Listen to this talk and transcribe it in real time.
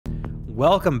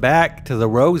Welcome back to the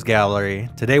Rogues Gallery.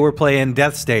 Today we're playing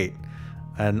Deathstate,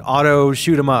 an auto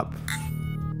shoot 'em up.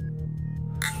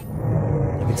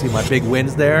 You can see my big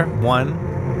wins there. 1.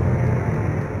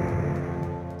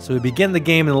 So we begin the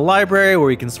game in the library where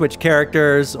we can switch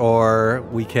characters or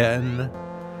we can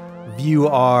view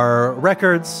our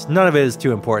records. None of it is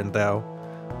too important though.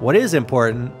 What is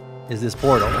important is this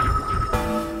portal,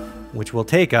 which will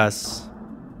take us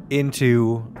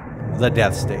into the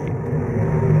Deathstate.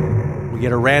 We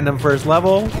get a random first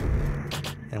level,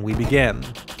 and we begin.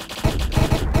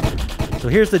 So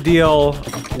here's the deal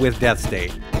with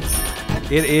Deathstate.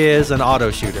 It is an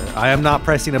auto shooter. I am not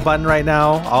pressing a button right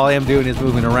now. All I am doing is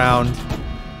moving around,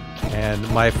 and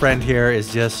my friend here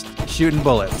is just shooting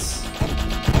bullets.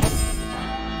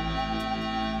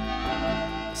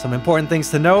 Some important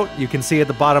things to note. You can see at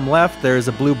the bottom left, there is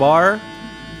a blue bar.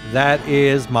 That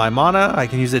is my mana. I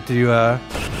can use it to do a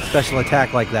special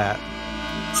attack like that.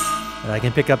 And I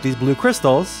can pick up these blue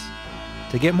crystals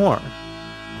to get more.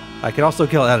 I can also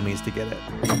kill enemies to get it.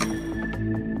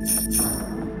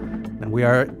 And we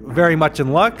are very much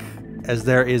in luck, as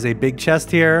there is a big chest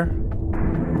here.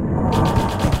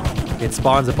 It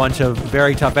spawns a bunch of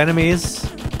very tough enemies,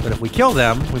 but if we kill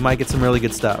them, we might get some really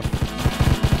good stuff.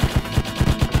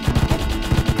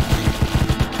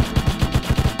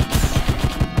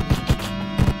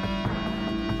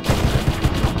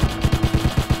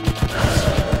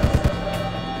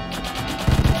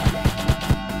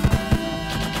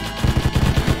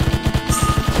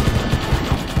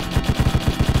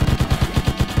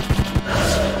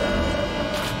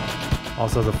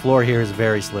 Also, the floor here is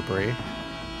very slippery.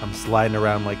 I'm sliding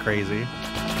around like crazy.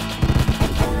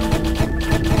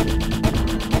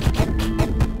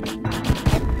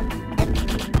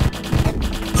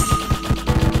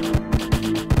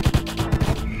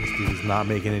 This dude is not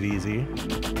making it easy.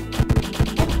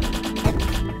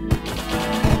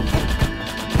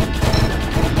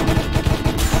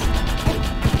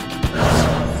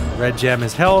 Red gem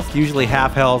is health, usually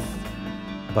half health,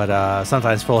 but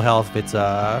sometimes full health if it's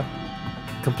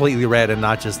completely red and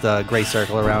not just a gray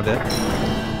circle around it.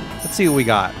 Let's see what we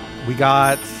got. We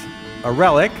got a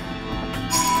relic,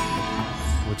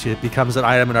 which it becomes an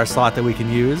item in our slot that we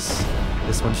can use.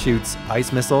 This one shoots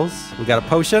ice missiles. We got a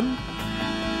potion.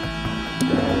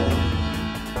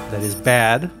 That is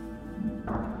bad.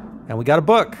 And we got a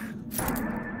book.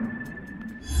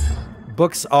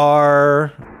 Books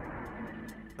are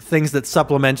things that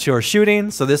supplement your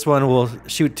shooting. So this one will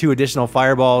shoot 2 additional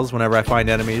fireballs whenever I find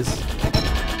enemies.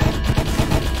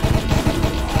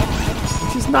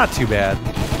 Not too bad.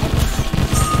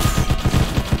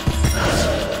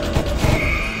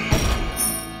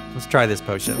 Let's try this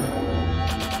potion.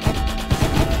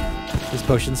 This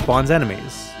potion spawns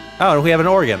enemies. Oh, and we have an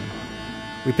organ.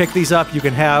 We pick these up. You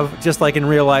can have, just like in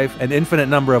real life, an infinite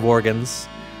number of organs.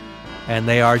 And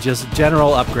they are just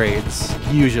general upgrades,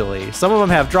 usually. Some of them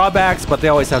have drawbacks, but they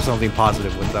always have something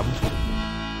positive with them.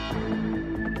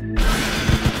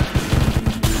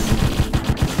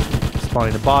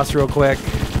 Spawning the boss real quick.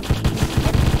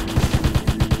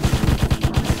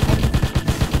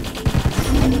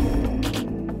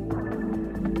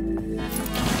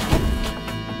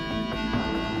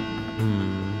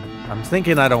 I'm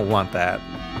thinking I don't want that.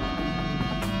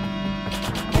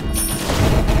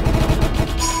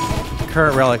 The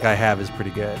current relic I have is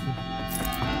pretty good.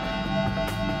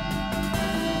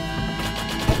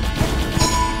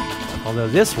 Although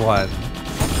this one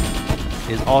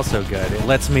is also good. It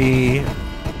lets me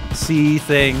see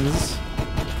things,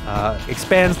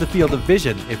 expands the field of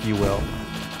vision, if you will,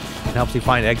 and helps you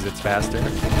find exits faster.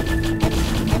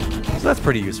 So that's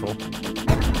pretty useful.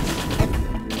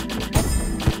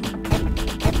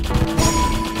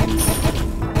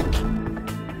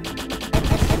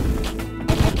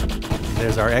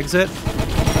 There's our exit.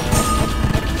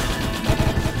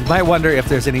 You might wonder if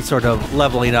there's any sort of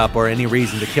leveling up or any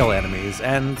reason to kill enemies,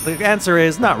 and the answer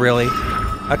is not really.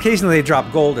 Occasionally they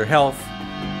drop gold or health,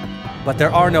 but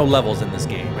there are no levels in this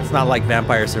game. It's not like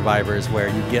Vampire Survivors where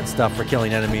you get stuff for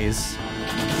killing enemies.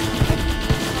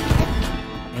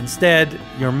 Instead,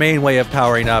 your main way of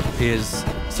powering up is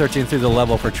searching through the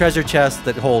level for treasure chests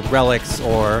that hold relics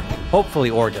or, hopefully,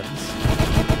 organs.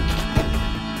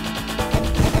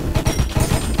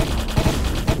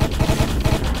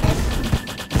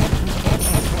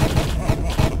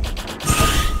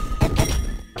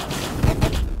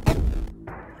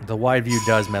 The wide view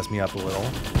does mess me up a little.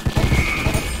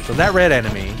 So that red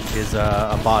enemy is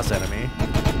a boss enemy.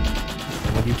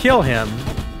 And when you kill him,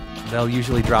 they'll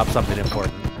usually drop something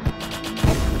important.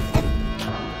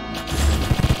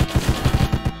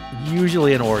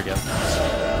 Usually an organ.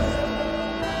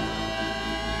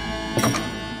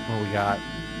 We got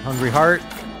Hungry Heart,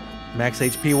 Max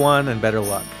HP 1, and Better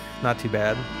Luck. Not too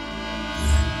bad.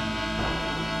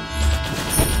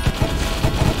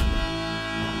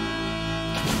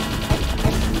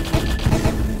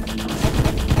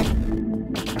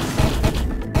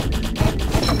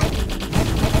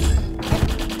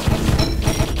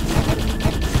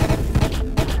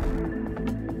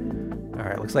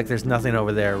 Looks like there's nothing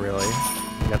over there, really.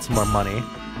 We got some more money.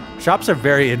 Shops are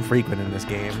very infrequent in this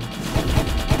game.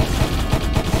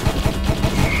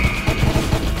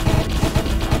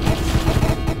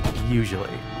 Usually.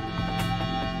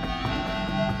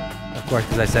 Of course,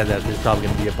 because I said that, there's probably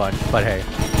going to be a bunch, but hey.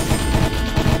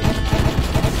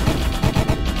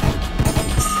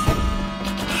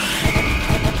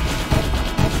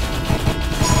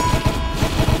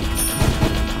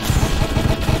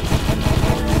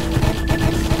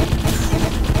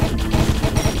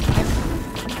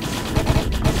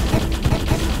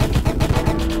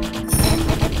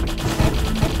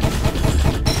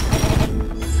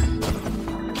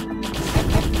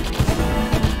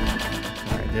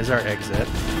 There's our exit.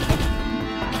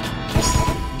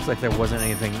 Looks like there wasn't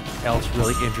anything else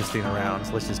really interesting around,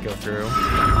 so let's just go through.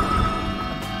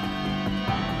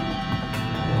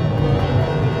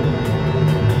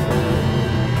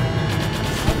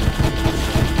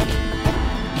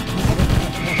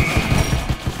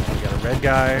 We got a red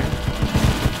guy.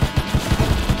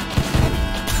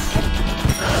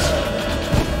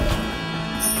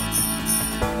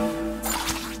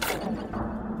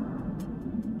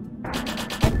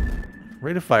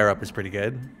 Rate of fire up is pretty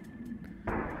good.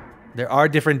 There are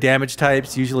different damage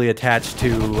types, usually attached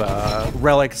to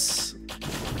relics,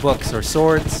 books, or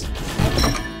swords.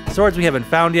 Swords we haven't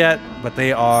found yet, but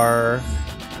they are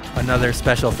another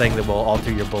special thing that will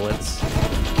alter your bullets.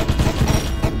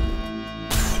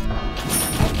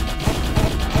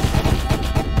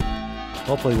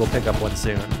 Hopefully we'll pick up one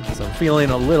soon. So I'm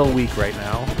feeling a little weak right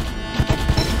now.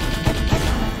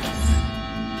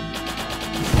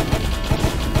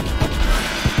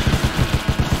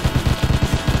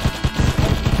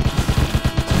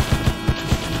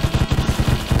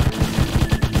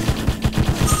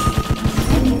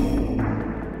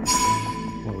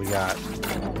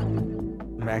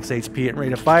 Max HP and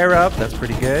rate of fire up. That's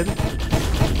pretty good.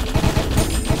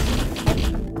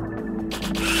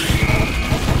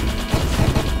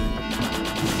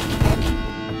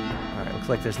 Alright, looks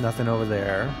like there's nothing over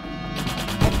there.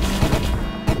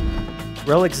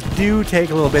 Relics do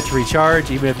take a little bit to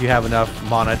recharge, even if you have enough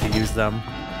mana to use them.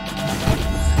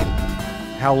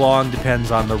 How long depends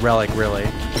on the relic, really.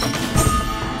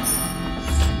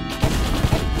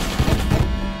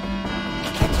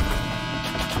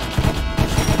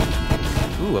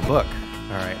 Ooh, a book.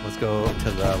 Alright, let's go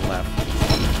to the left.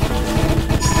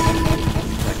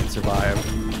 If I can survive.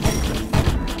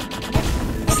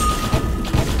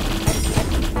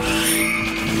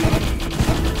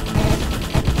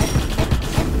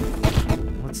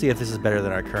 Let's see if this is better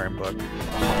than our current book.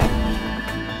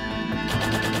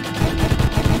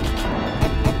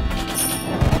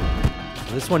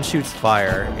 So this one shoots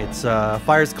fire. It's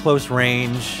fires close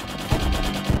range.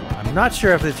 I'm not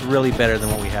sure if it's really better than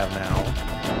what we have now.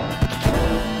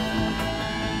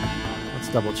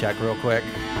 Double check real quick.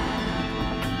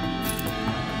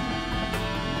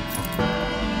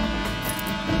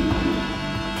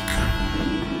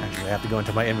 Actually, I have to go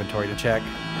into my inventory to check.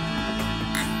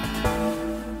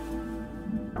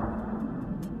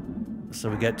 So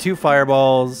we get 2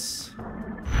 fireballs.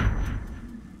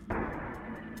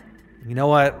 You know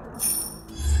what?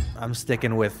 I'm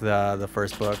sticking with the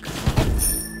first book.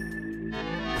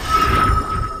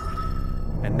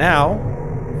 And now,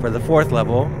 for the 4th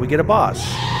level, we get a boss.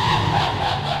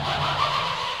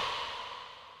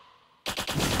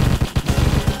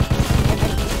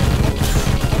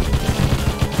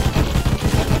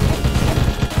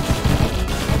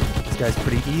 This guy's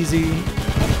pretty easy.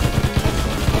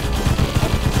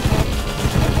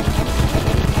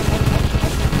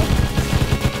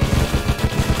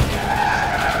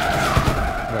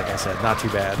 Like I said, not too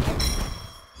bad.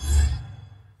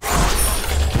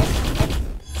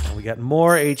 We got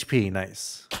more HP,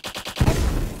 nice.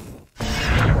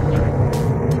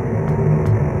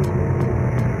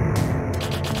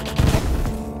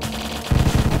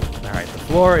 Alright, the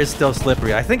floor is still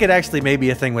slippery. I think it actually may be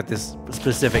a thing with this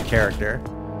specific character,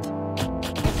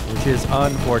 which is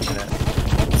unfortunate.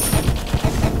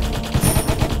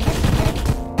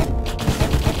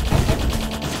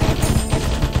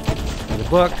 The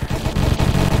book.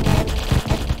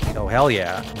 Oh, hell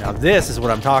yeah. Now this is what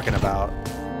I'm talking about.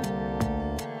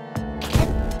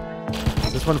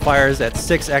 This one fires at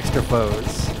 6 extra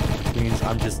foes. We means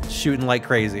I'm just shooting like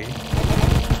crazy.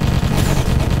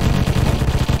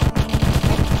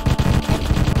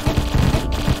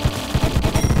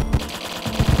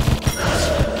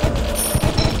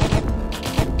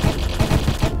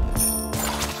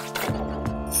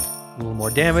 A little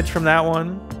more damage from that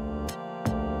one.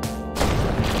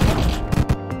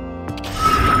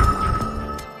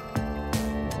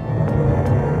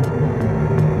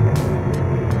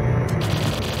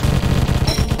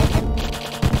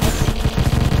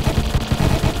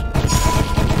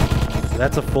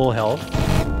 That's a full health.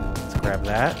 Let's grab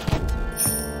that.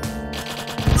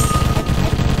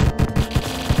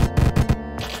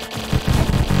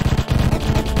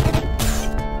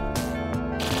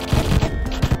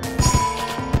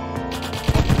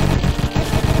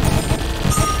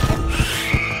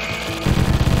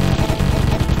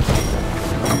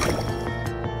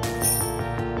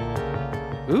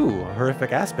 Ooh, a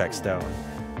horrific aspect stone.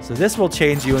 So this will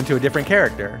change you into a different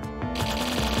character.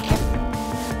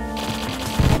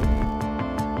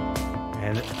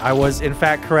 I was, in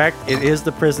fact, correct. It is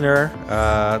the prisoner,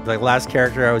 the last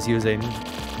character I was using.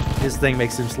 His thing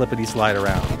makes him slippity slide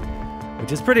around,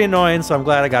 which is pretty annoying, so I'm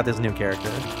glad I got this new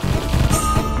character.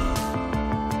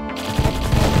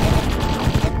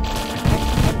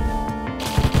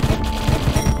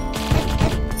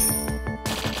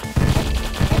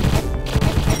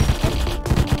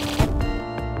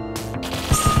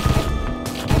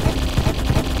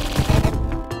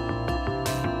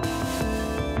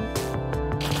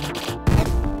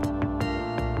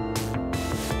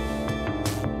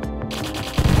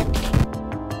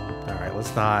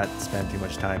 Not spend too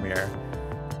much time here.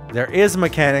 There is a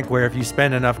mechanic where if you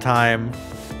spend enough time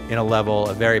in a level,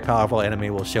 a very powerful enemy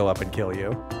will show up and kill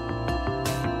you.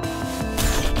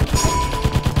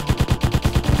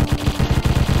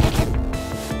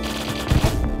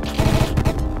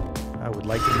 I would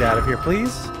like to get out of here,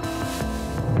 please.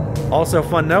 Also,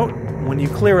 fun note, when you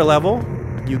clear a level,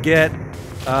 you get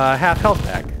half health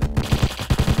back.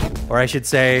 Or I should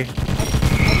say,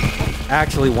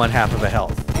 actually 1/2 of a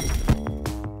health.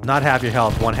 Not half your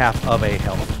health, 1/2 of a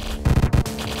health.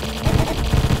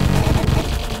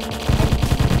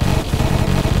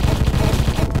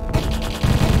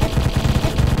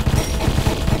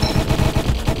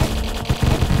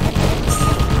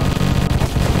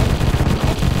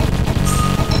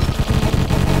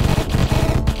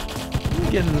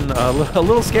 Getting a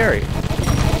little scary.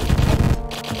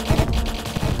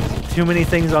 Too many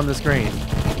things on the screen.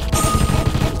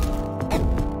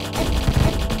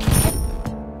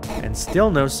 Still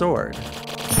no sword.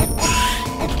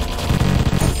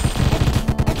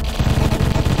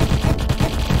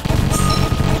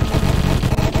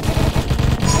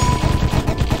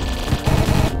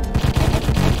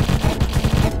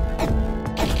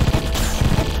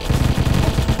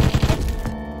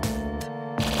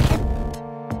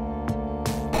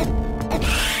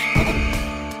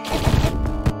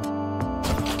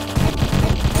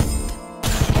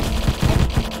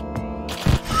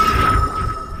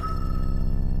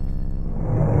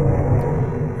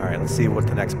 See what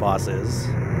the next boss is.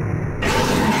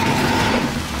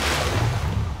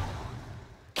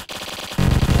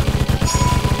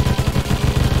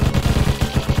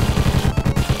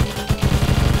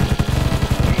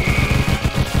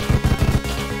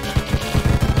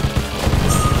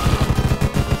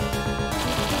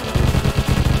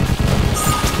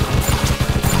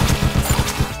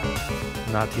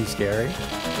 Not too scary.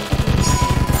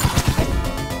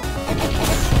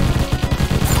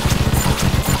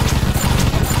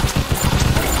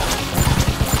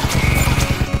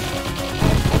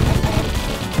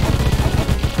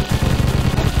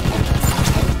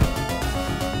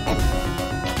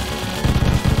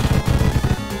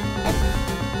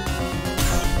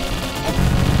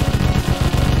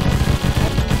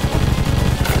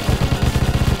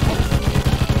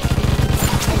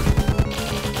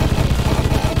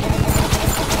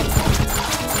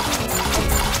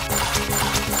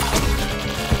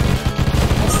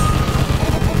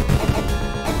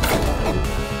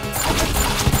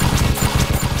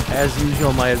 As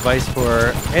usual, my advice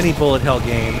for any bullet hell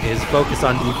game is focus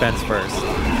on defense first.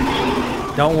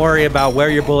 Don't worry about where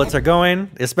your bullets are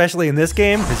going, especially in this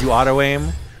game, because you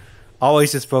auto-aim.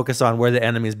 Always just focus on where the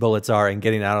enemy's bullets are and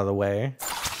getting out of the way.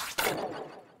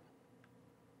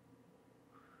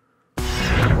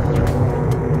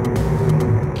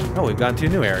 Oh, we've gone to a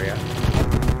new area.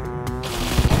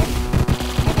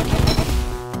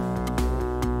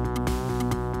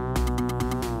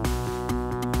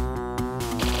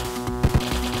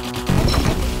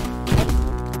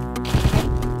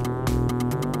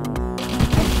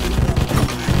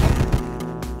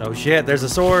 Oh shit, there's a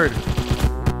sword.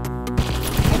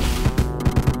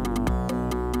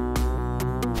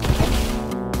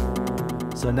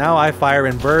 So now I fire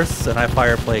in bursts and I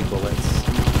fire plague bullets,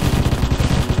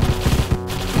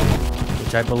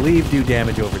 which I believe do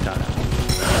damage over time.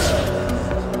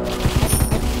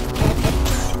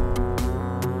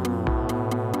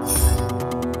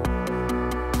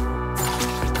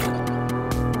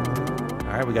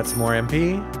 Alright, we got some more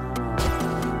MP.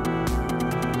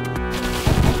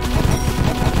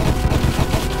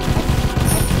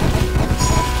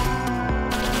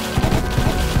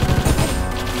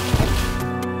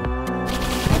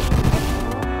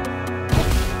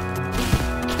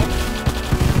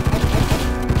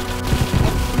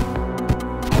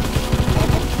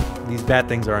 Bad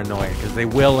things are annoying because they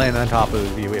will land on top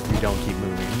of you if you don't keep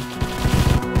moving.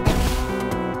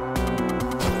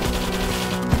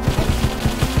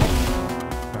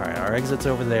 Alright, our exit's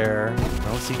over there. I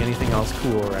don't see anything else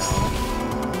cool around.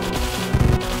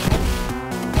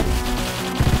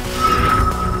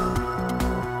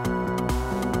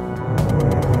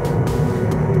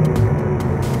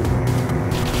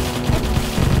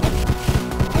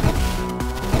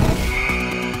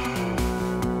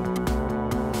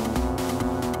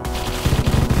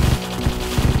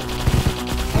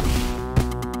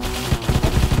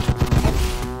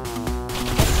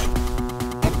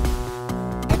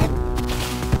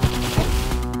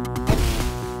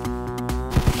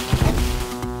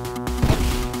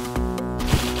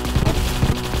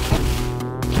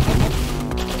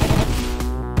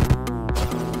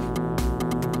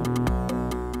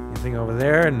 Over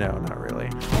there? No, not really.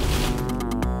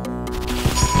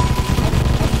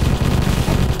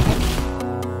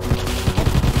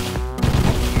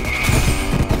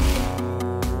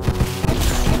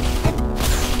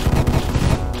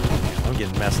 I'm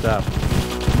getting messed up.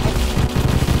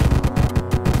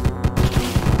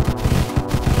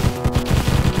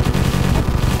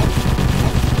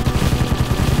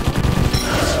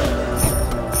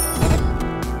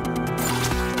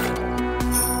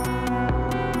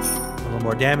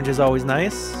 More damage is always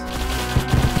nice.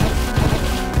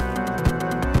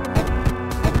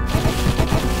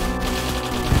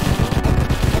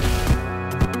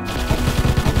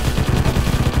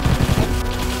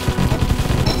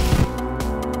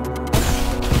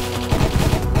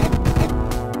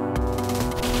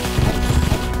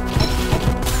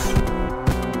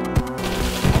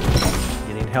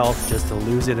 Getting health just to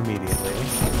lose it immediately.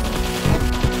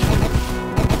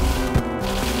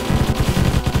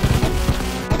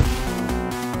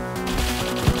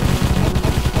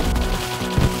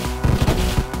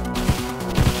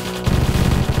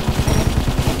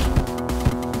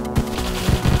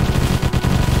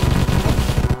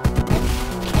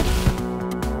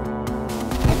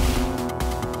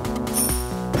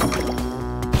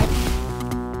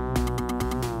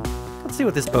 Let's see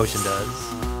what this potion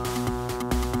does.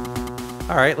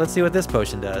 Alright, let's see what this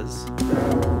potion does.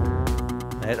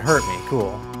 It hurt me,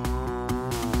 cool.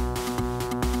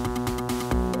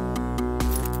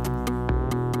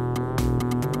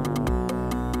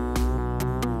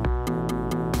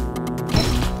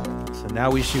 So now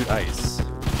we shoot ice,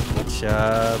 which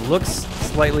looks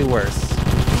slightly worse.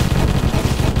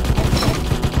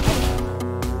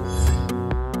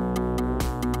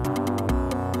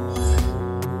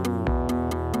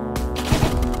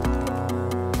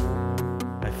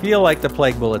 I feel like the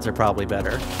plague bullets are probably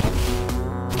better.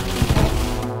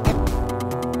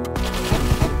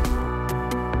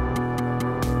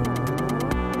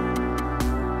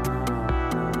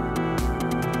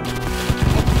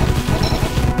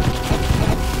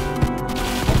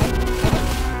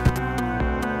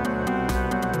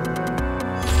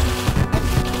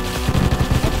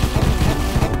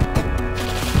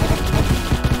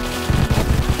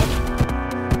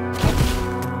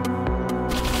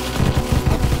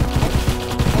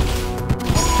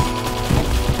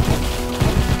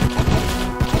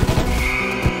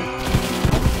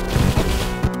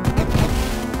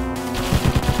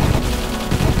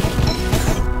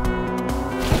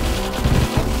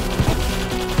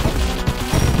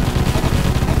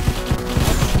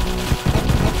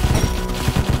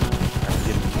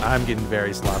 I'm getting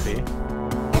very sloppy.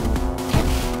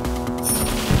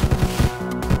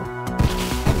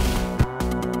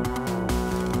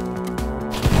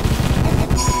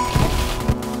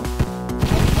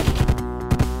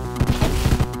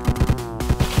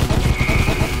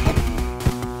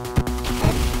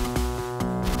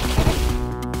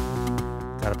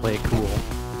 Gotta play it cool.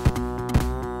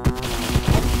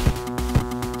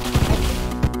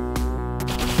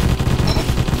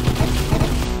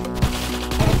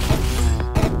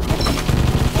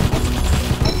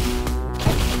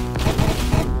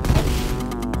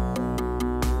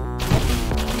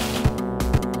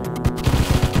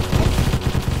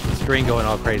 screen going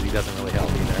all crazy doesn't really help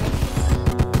either.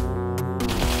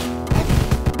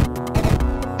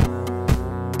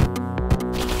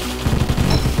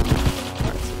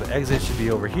 Alright, so the exit should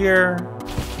be over here.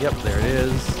 Yep, there it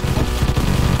is.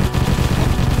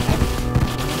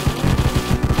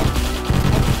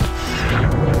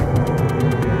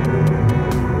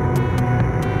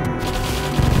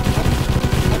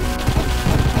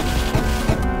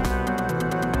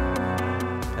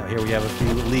 Here we have a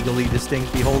few legally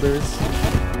distinct beholders.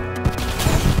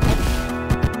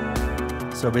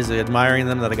 So busy admiring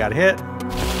them that I got hit.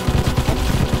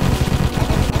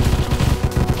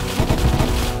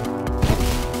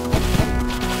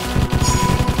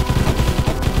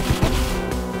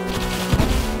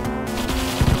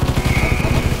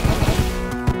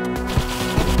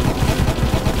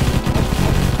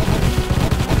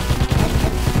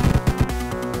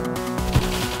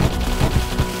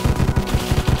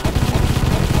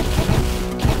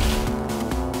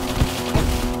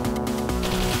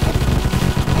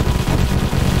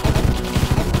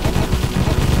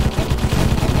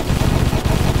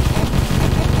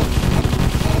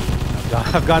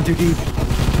 I've gone too deep.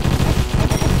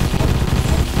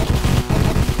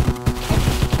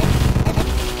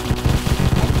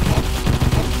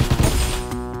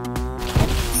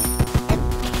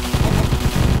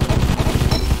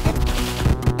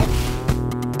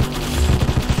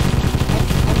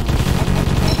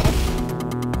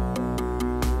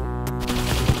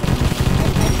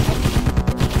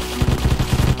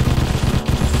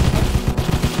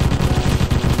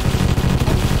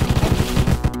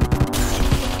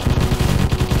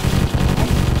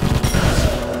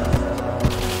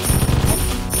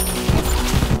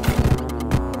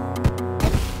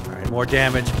 More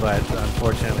damage, but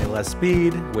unfortunately less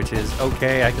speed, which is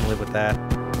okay. I can live with that.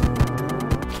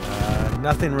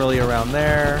 Nothing really around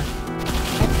there.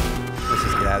 Let's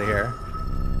just get out of here.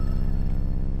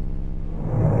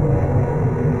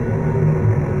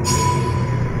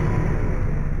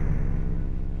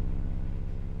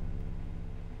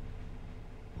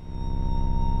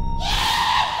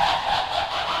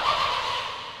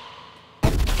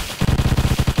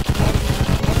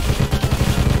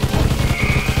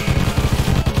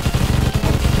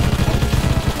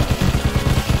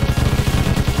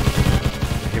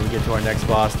 Our next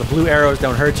boss. The blue arrows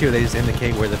don't hurt you, they just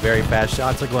indicate where the very fast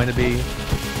shots are going to be.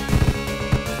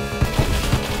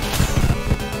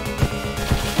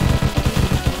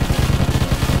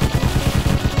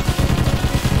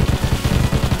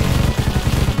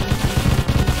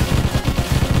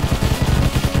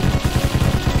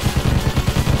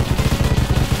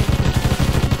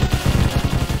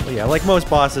 But yeah, like most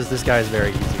bosses, this guy is very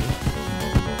easy.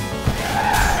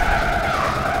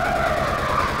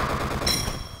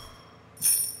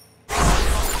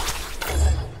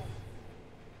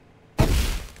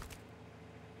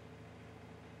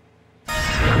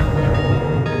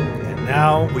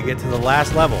 Now we get to the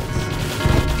last levels.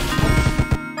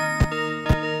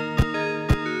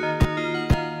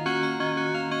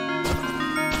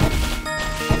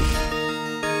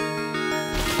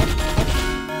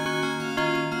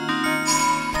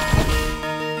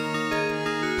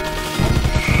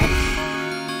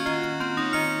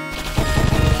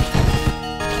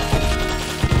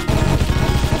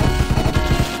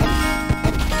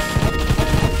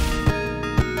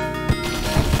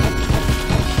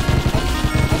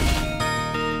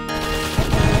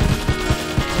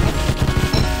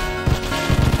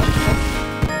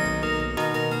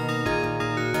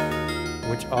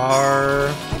 Which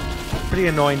are pretty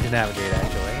annoying to navigate,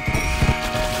 actually.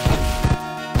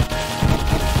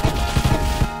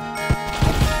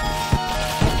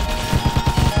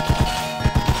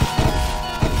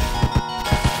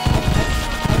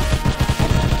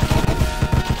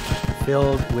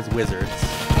 Filled with wizards.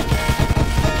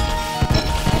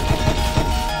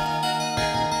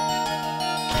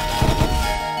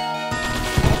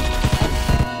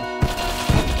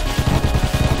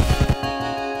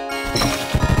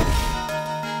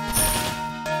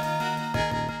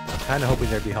 Kind of hoping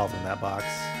there'd be health in that box.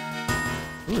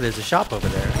 Ooh, there's a shop over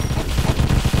there.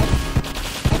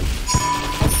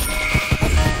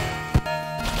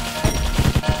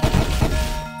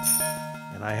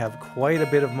 And I have quite a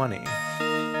bit of money.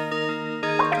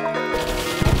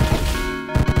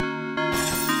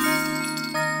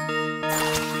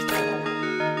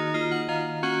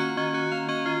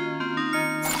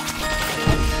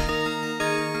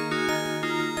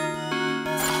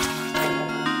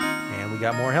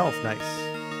 Got more health, nice.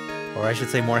 Or I should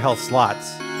say more health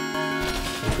slots,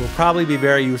 which will probably be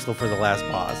very useful for the last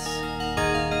boss.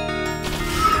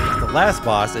 The last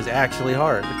boss is actually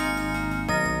hard.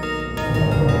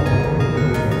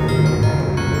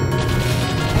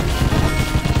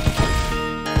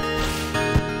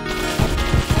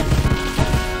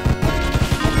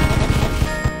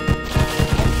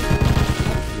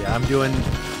 doing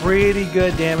pretty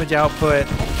good damage output.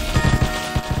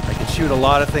 I can shoot a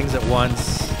lot of things at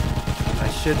once. I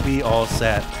should be all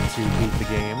set to beat the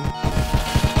game.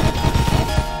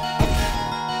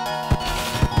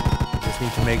 Just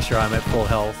need to make sure I'm at full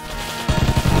health.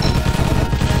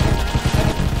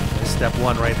 There's step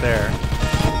one right there.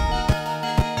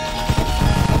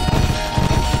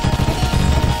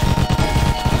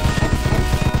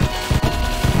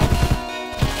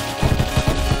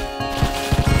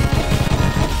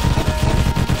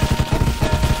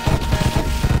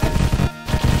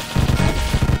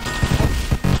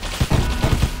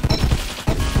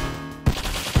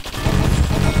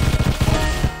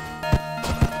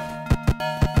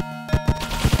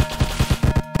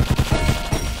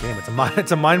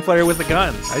 It's a mind flayer with a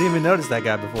gun. I didn't even notice that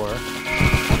guy before.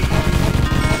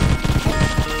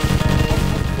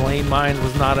 Flame mine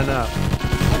was not enough.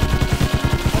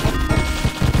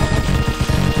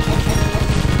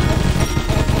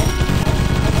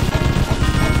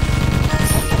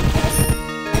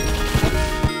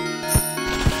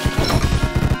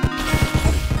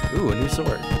 Ooh, a new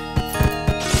sword.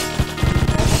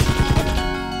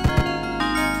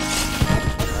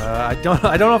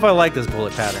 I don't know if I like this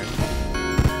bullet pattern.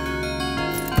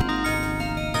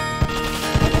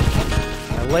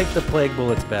 I like the plague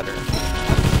bullets better.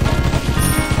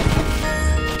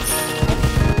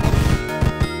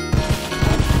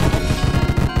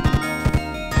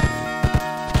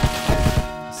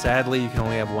 Sadly, you can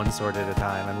only have one sword at a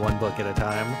time and one book at a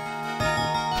time.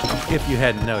 If you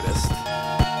hadn't noticed.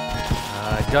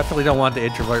 I definitely don't want the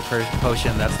introvert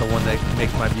potion. That's the one that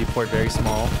makes my viewport very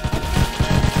small.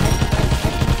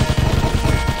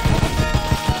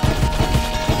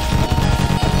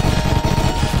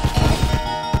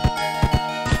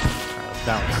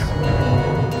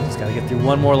 Just gotta get through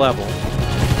one more level.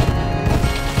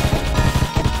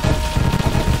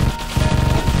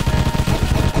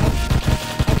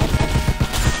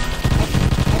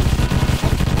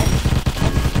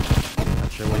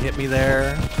 Not sure what hit me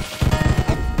there.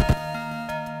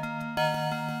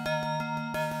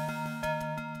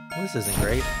 Well, this isn't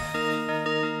great.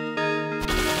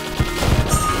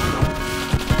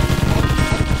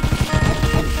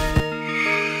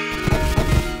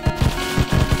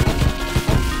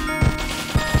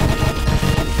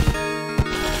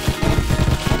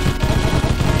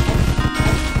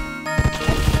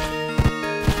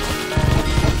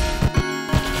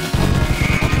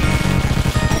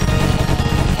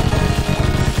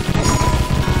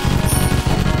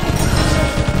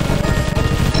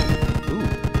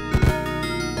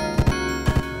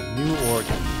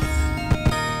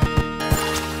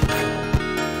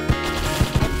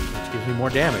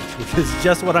 Damage, which is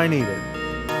just what I needed.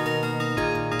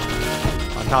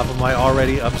 On top of my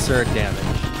already absurd damage.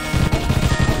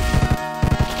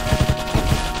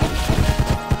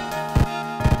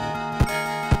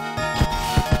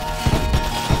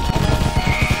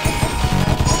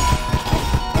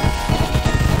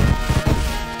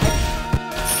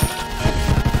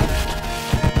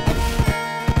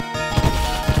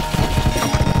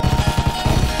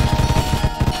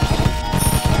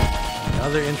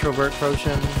 Another introvert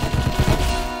potion.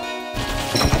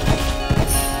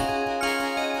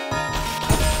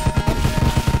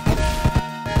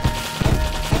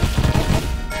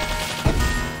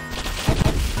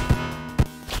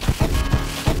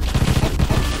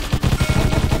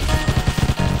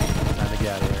 Time to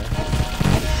get out of here.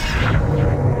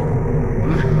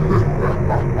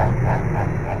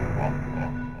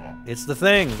 It's the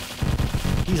thing.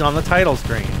 He's on the title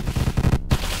screen.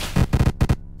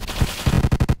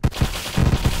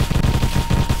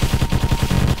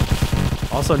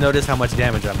 Also notice how much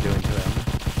damage I'm doing to him.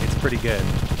 It's pretty good.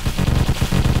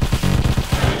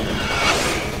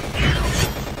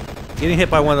 Getting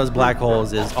hit by one of those black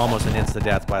holes is almost an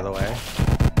insta-death, by the way.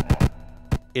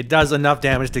 It does enough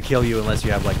damage to kill you unless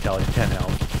you have like 10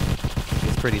 health.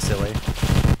 It's pretty silly.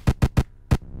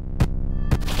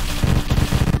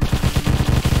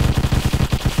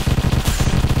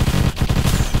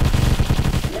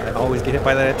 I always get hit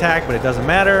by that attack, but it doesn't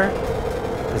matter.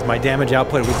 Because my damage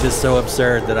output was just so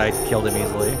absurd that I killed him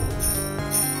easily.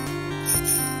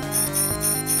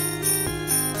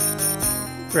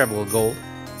 Grab a little gold.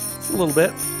 Just a little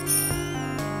bit.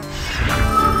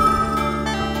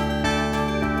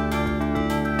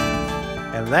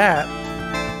 And that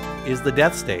is the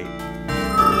Deathstate.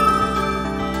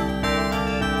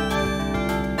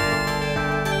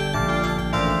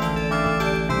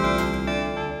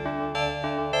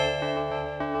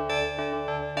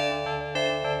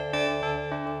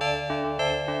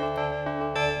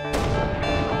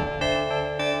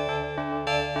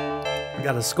 You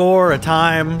got a score, a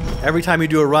time. Every time you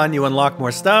do a run, you unlock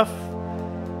more stuff.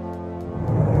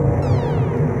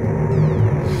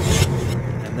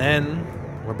 And then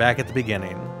we're back at the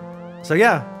beginning. So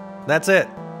yeah, that's it.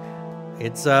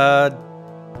 It's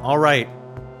all right.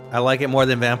 I like it more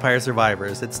than Vampire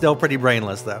Survivors. It's still pretty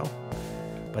brainless though.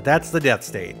 But that's the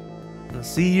Deathstate. I'll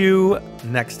see you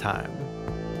next time.